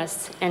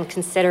generous and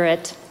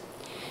considerate.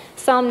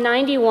 Psalm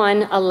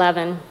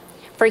 91:11,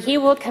 for he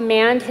will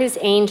command his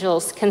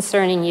angels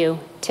concerning you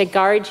to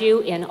guard you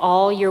in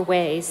all your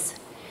ways.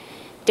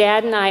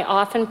 Dad and I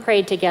often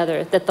prayed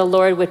together that the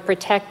Lord would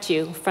protect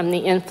you from the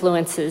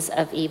influences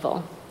of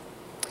evil.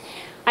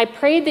 I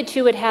prayed that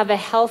you would have a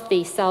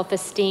healthy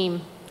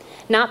self-esteem,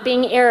 not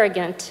being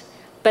arrogant,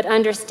 but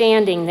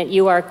understanding that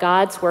you are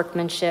God's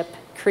workmanship,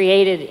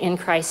 created in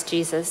Christ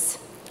Jesus.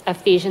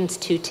 Ephesians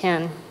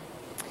 2:10.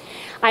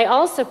 I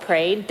also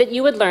prayed that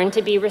you would learn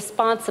to be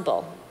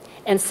responsible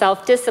and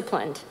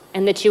self-disciplined,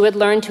 and that you would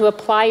learn to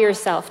apply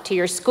yourself to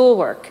your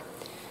schoolwork.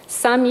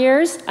 Some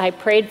years, I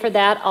prayed for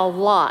that a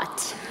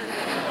lot.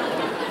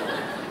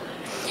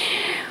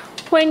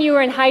 When you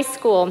were in high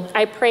school,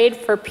 I prayed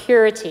for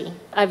purity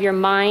of your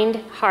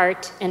mind,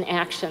 heart, and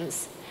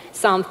actions.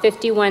 Psalm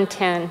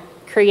 51:10,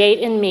 create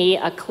in me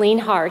a clean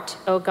heart,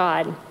 O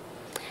God.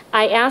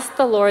 I asked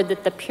the Lord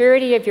that the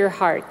purity of your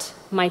heart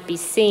might be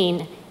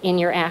seen in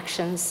your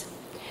actions.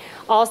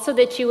 Also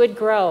that you would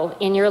grow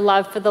in your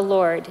love for the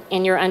Lord,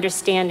 in your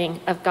understanding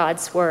of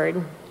God's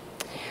word.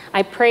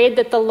 I prayed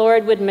that the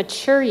Lord would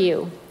mature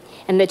you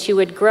and that you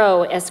would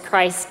grow as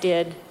Christ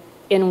did,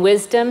 in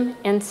wisdom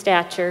and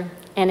stature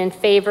and in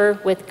favor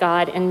with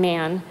God and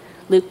man.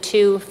 Luke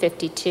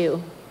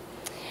 2:52.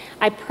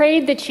 I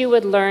prayed that you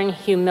would learn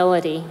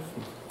humility,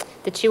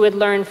 that you would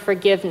learn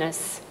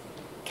forgiveness,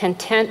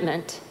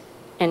 contentment,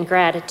 and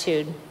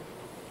gratitude.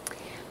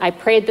 I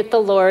prayed that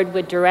the Lord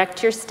would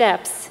direct your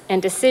steps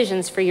and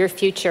decisions for your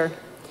future.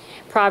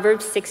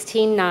 Proverbs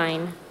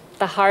 16:9,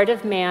 the heart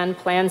of man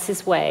plans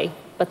his way,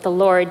 but the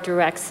Lord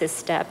directs his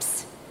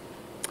steps.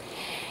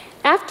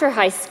 After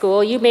high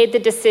school, you made the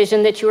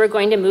decision that you were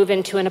going to move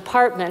into an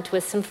apartment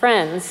with some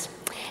friends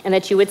and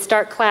that you would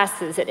start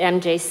classes at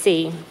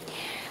MJC.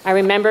 I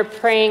remember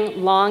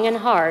praying long and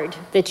hard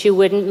that you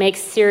wouldn't make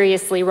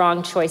seriously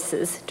wrong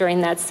choices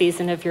during that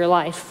season of your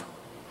life.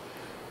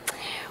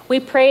 We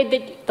prayed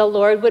that the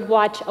Lord would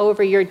watch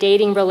over your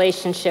dating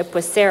relationship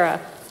with Sarah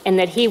and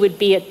that he would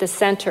be at the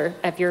center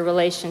of your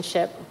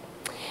relationship.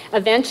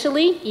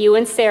 Eventually, you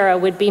and Sarah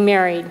would be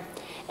married.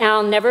 And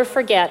I'll never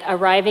forget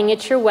arriving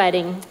at your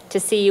wedding to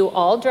see you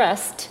all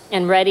dressed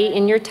and ready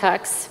in your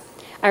tux.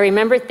 I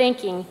remember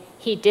thinking,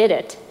 he did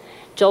it.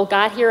 Joel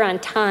got here on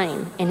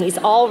time, and he's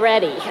all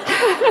ready.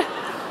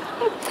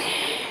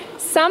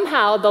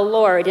 Somehow, the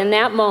Lord, in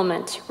that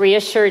moment,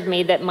 reassured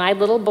me that my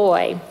little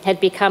boy had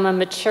become a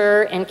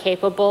mature and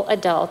capable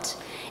adult,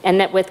 and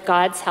that with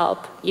God's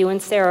help, you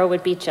and Sarah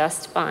would be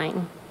just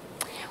fine.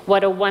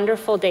 What a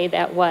wonderful day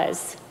that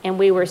was, and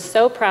we were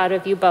so proud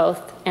of you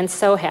both and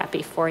so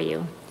happy for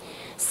you.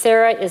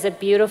 Sarah is a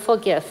beautiful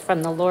gift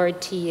from the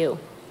Lord to you,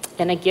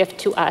 and a gift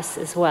to us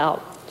as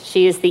well.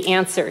 She is the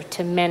answer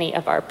to many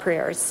of our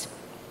prayers.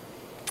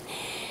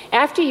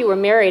 After you were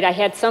married, I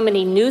had so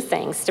many new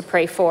things to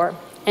pray for,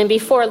 and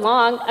before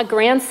long, a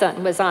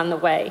grandson was on the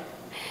way.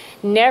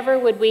 Never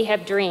would we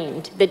have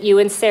dreamed that you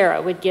and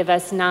Sarah would give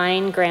us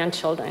 9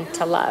 grandchildren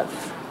to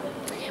love.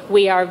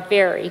 We are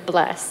very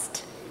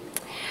blessed.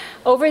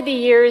 Over the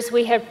years,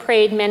 we have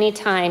prayed many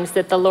times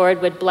that the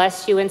Lord would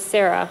bless you and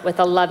Sarah with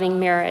a loving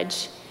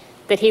marriage,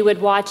 that he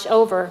would watch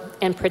over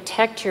and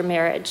protect your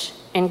marriage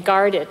and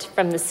guard it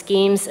from the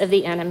schemes of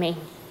the enemy,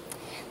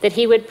 that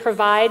he would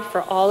provide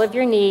for all of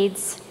your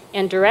needs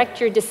and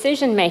direct your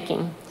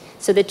decision-making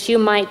so that you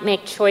might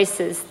make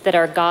choices that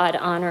are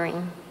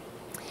God-honoring.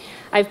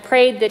 I've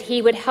prayed that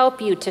he would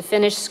help you to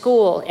finish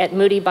school at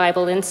Moody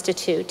Bible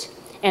Institute,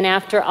 and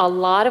after a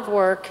lot of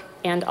work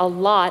and a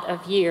lot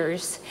of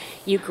years,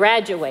 you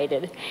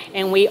graduated,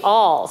 and we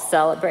all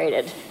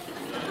celebrated.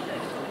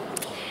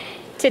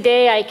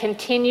 Today, I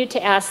continue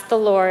to ask the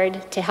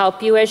Lord to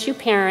help you as you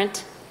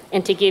parent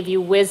and to give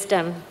you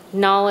wisdom,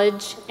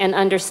 knowledge, and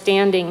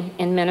understanding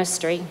in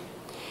ministry.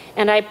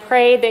 And I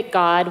pray that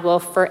God will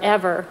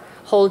forever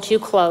hold you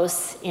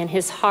close in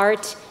his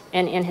heart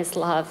and in his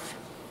love.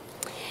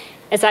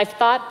 As I've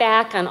thought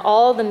back on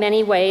all the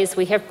many ways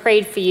we have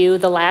prayed for you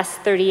the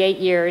last 38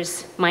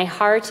 years, my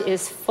heart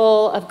is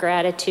full of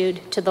gratitude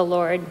to the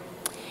Lord.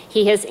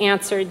 He has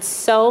answered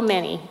so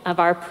many of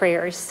our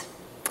prayers.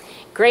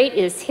 Great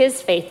is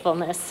his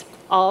faithfulness.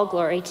 All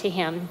glory to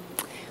him.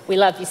 We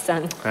love you,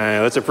 son. Hey,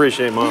 let's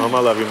appreciate Mom. I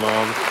love you,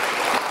 Mom.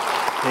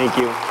 Thank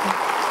you.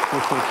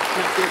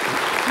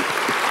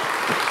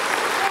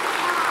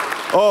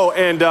 Oh,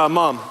 and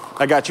Mom,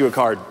 I got you a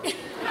card.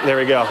 There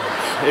we go.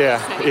 Yeah.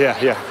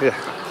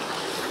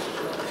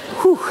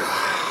 Whew.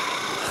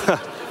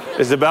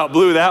 It's about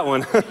blue, that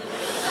one.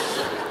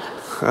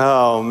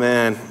 Oh,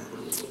 man.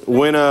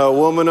 When a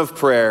woman of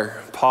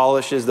prayer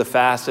polishes the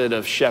facet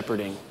of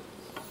shepherding,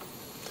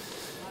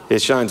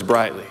 it shines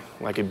brightly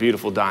like a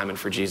beautiful diamond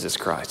for Jesus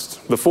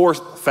Christ. The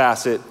fourth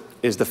facet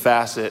is the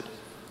facet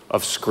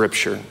of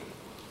Scripture.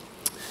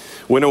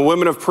 When a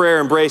woman of prayer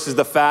embraces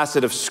the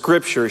facet of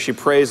Scripture, she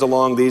prays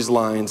along these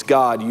lines: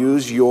 God,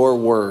 use your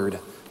word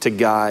to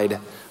guide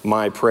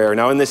my prayer.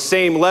 Now, in the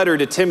same letter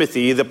to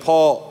Timothy, the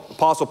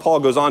Apostle Paul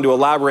goes on to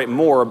elaborate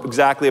more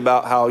exactly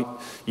about how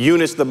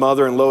Eunice, the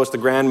mother, and Lois, the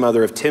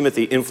grandmother of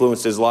Timothy,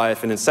 influenced his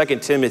life. And in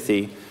 2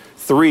 Timothy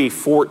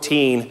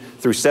 3:14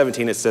 through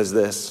 17, it says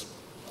this: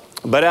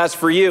 But as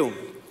for you,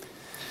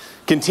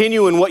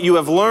 Continue in what you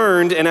have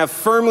learned and have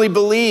firmly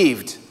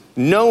believed,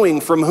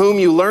 knowing from whom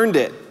you learned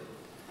it,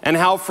 and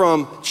how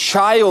from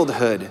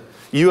childhood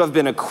you have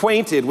been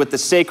acquainted with the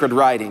sacred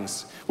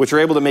writings, which are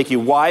able to make you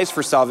wise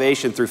for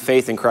salvation through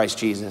faith in Christ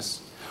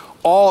Jesus.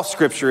 All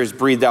Scripture is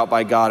breathed out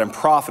by God and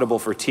profitable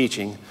for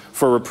teaching,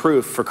 for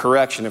reproof, for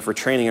correction, and for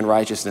training in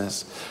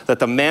righteousness, that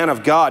the man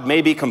of God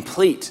may be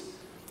complete,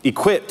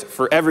 equipped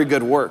for every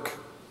good work.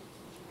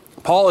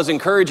 Paul is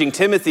encouraging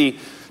Timothy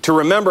to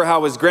remember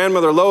how his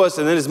grandmother Lois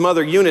and then his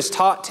mother Eunice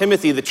taught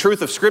Timothy the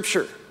truth of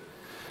Scripture.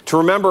 To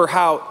remember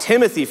how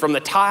Timothy, from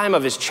the time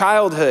of his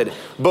childhood,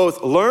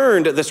 both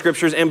learned the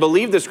Scriptures and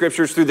believed the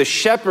Scriptures through the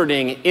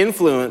shepherding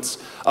influence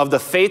of the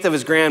faith of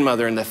his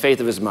grandmother and the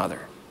faith of his mother.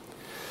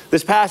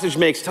 This passage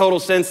makes total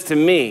sense to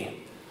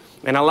me,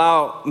 and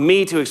allow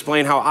me to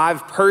explain how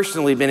I've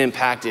personally been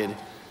impacted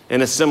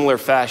in a similar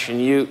fashion.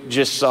 You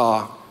just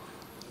saw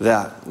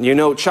that. You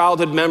know,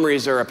 childhood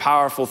memories are a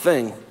powerful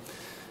thing.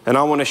 And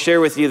I want to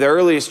share with you the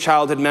earliest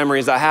childhood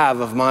memories I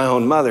have of my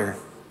own mother.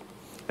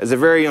 As a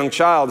very young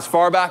child, as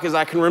far back as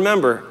I can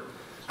remember,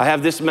 I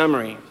have this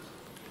memory.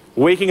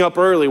 Waking up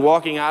early,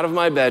 walking out of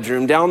my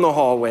bedroom, down the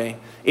hallway,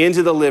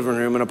 into the living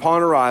room, and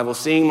upon arrival,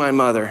 seeing my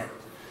mother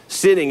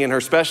sitting in her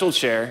special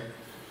chair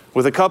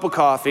with a cup of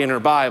coffee and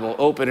her Bible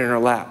open in her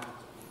lap,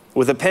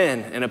 with a pen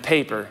and a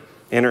paper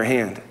in her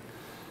hand.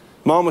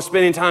 Mom was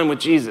spending time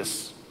with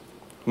Jesus.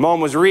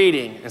 Mom was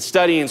reading and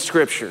studying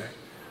Scripture.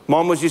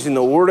 Mom was using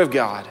the Word of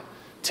God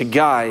to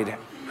guide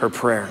her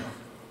prayer.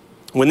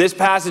 When this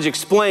passage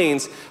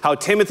explains how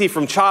Timothy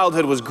from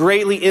childhood was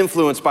greatly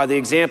influenced by the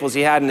examples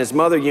he had in his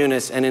mother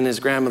Eunice and in his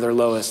grandmother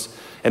Lois,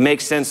 it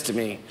makes sense to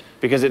me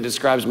because it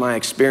describes my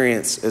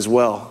experience as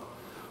well.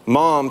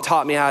 Mom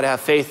taught me how to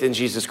have faith in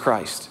Jesus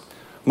Christ.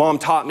 Mom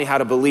taught me how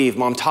to believe.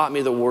 Mom taught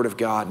me the Word of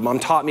God. Mom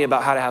taught me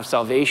about how to have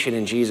salvation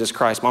in Jesus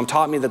Christ. Mom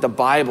taught me that the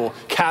Bible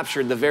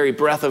captured the very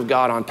breath of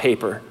God on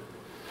paper.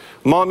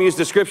 Mom used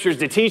the Scriptures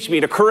to teach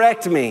me, to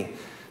correct me,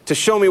 to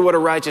show me what a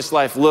righteous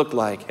life looked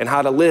like and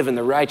how to live in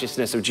the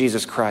righteousness of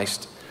Jesus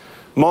Christ.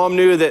 Mom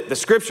knew that the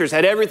Scriptures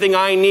had everything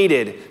I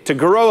needed to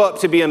grow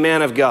up to be a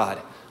man of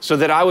God so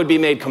that I would be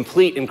made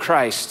complete in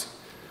Christ.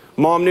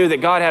 Mom knew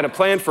that God had a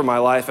plan for my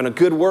life and a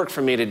good work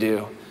for me to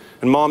do.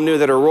 And Mom knew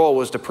that her role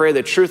was to pray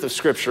the truth of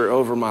Scripture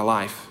over my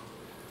life.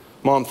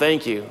 Mom,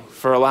 thank you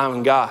for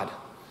allowing God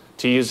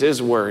to use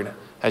His Word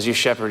as you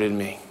shepherded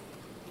me.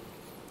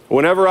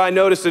 Whenever I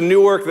notice a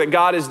new work that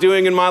God is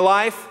doing in my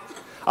life,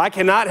 I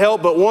cannot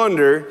help but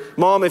wonder,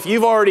 Mom, if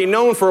you've already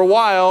known for a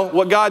while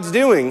what God's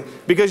doing,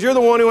 because you're the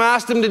one who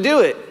asked Him to do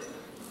it.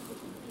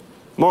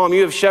 Mom,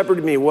 you have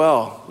shepherded me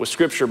well with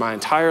Scripture my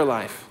entire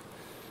life,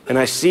 and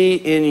I see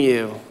in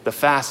you the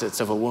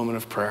facets of a woman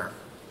of prayer.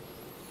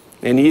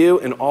 And you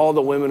and all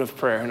the women of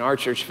prayer in our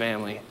church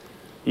family,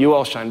 you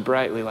all shine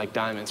brightly like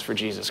diamonds for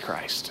Jesus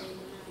Christ.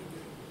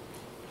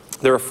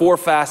 There are 4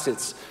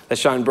 facets that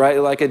shine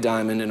brightly like a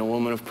diamond in a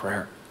woman of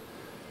prayer,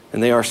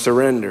 and they are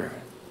surrender,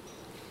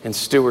 and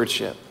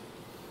stewardship,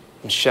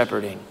 and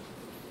shepherding,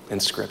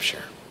 and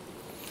Scripture.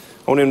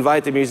 I want to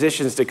invite the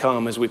musicians to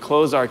come as we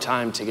close our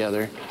time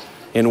together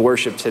in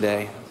worship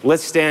today.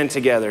 Let's stand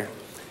together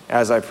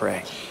as I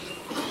pray.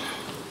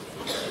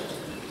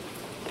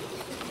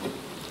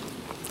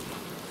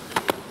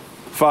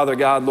 Father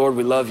God, Lord,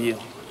 we love you,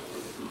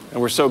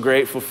 and we're so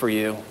grateful for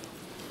you.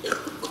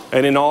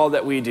 And in all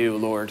that we do,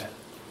 Lord,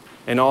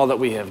 in all that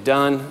we have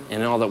done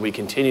and all that we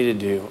continue to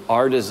do,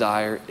 our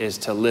desire is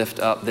to lift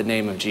up the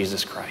name of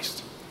Jesus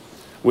Christ.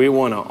 We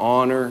want to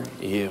honor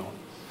you.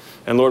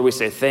 And Lord, we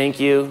say thank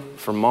you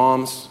for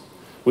moms.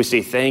 We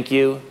say thank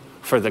you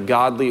for the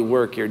godly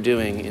work you're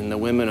doing in the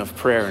women of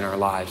prayer in our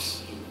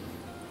lives.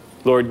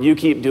 Lord, you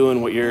keep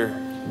doing what you're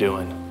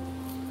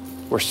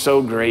doing. We're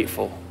so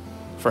grateful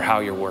for how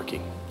you're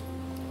working.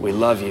 We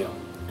love you.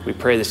 We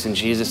pray this in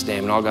Jesus'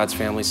 name, and all God's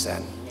family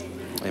said,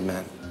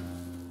 amen.